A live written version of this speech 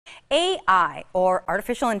AI, or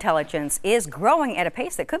artificial intelligence, is growing at a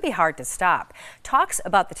pace that could be hard to stop. Talks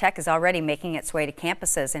about the tech is already making its way to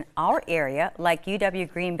campuses in our area, like UW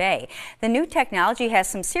Green Bay. The new technology has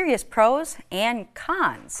some serious pros and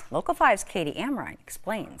cons. Local 5's Katie Amrine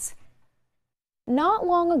explains. Not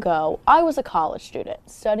long ago, I was a college student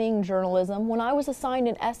studying journalism when I was assigned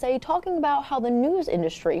an essay talking about how the news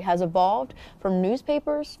industry has evolved from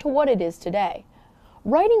newspapers to what it is today.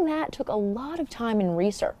 Writing that took a lot of time and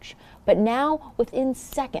research, but now within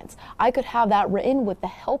seconds I could have that written with the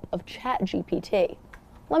help of ChatGPT.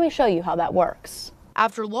 Let me show you how that works.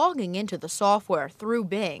 After logging into the software through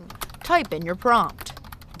Bing, type in your prompt.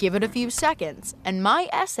 Give it a few seconds, and my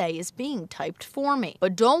essay is being typed for me.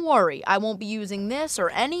 But don't worry, I won't be using this or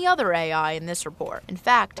any other AI in this report. In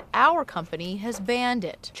fact, our company has banned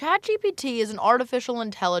it. ChatGPT is an artificial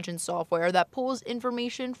intelligence software that pulls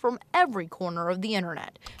information from every corner of the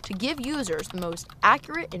internet to give users the most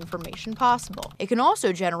accurate information possible. It can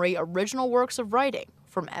also generate original works of writing,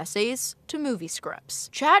 from essays to movie scripts.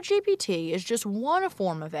 ChatGPT is just one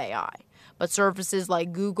form of AI. But services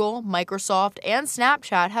like Google, Microsoft, and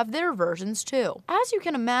Snapchat have their versions too. As you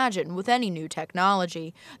can imagine with any new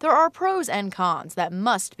technology, there are pros and cons that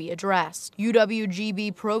must be addressed.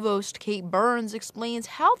 UWGB Provost Kate Burns explains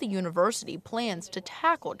how the university plans to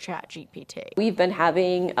tackle ChatGPT. We've been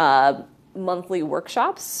having monthly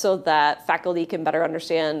workshops so that faculty can better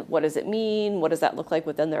understand what does it mean, what does that look like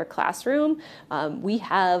within their classroom. We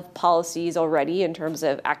have policies already in terms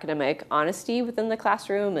of academic honesty within the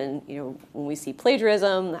classroom, and when we see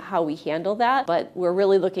plagiarism, how we handle that. But we're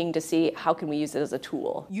really looking to see how can we use it as a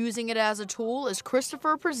tool. Using it as a tool is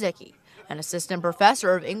Christopher Przicki, an assistant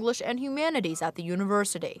professor of English and Humanities at the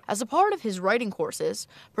university. As a part of his writing courses,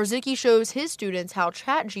 Przicki shows his students how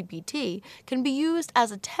ChatGPT can be used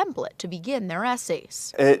as a template to begin their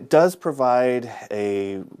essays. It does provide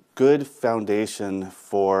a good foundation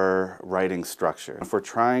for writing structure. If we're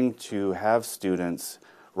trying to have students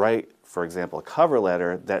write, for example, a cover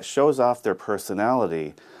letter that shows off their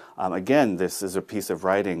personality, again, this is a piece of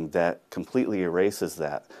writing that completely erases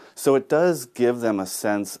that. So it does give them a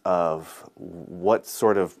sense of what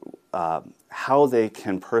sort of, how they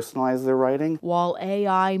can personalize their writing. While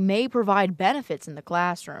AI may provide benefits in the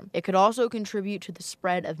classroom, it could also contribute to the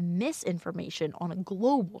spread of misinformation on a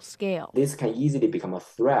global scale. This can easily become a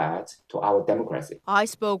threat to our democracy. I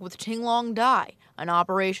spoke with Ting-Long Dai, an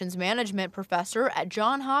operations management professor at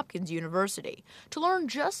Johns Hopkins University, to learn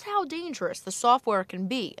just how dangerous the software can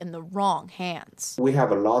be in the wrong hands. We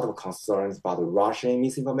have a lot of concerns about Russian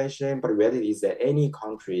misinformation, but the reality is that any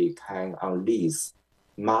country can unleash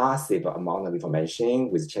massive amount of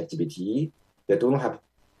information with ChatGPT. They don't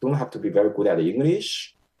have to be very good at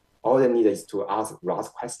English. All they need is to ask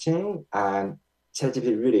questions, and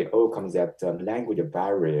ChatGPT really overcomes that language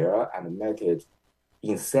barrier and make it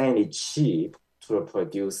insanely cheap to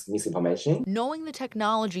produce misinformation. Knowing the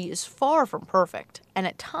technology is far from perfect, and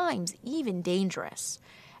at times even dangerous.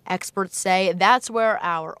 Experts say that's where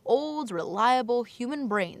our old, reliable human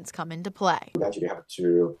brains come into play. We actually have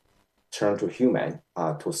to turn to human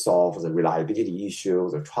to solve the reliability issue,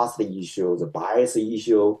 the trust issue, the bias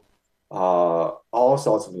issue, all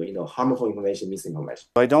sorts of harmful information, misinformation.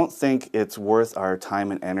 I don't think it's worth our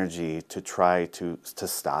time and energy to try to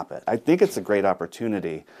stop it. I think it's a great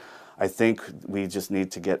opportunity. I think we just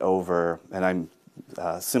need to get over, and I'm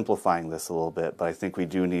simplifying this a little bit, but I think we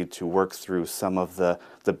do need to work through some of the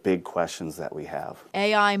big questions that we have.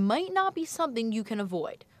 AI might not be something you can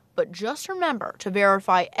avoid, but just remember to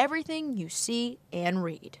verify everything you see and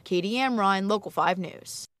read. Katie Amrine, Local 5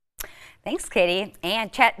 News. Thanks, Katie.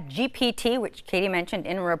 And ChatGPT, which Katie mentioned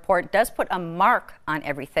in a report, does put a mark on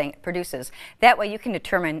everything it produces. That way you can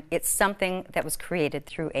determine it's something that was created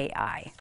through AI.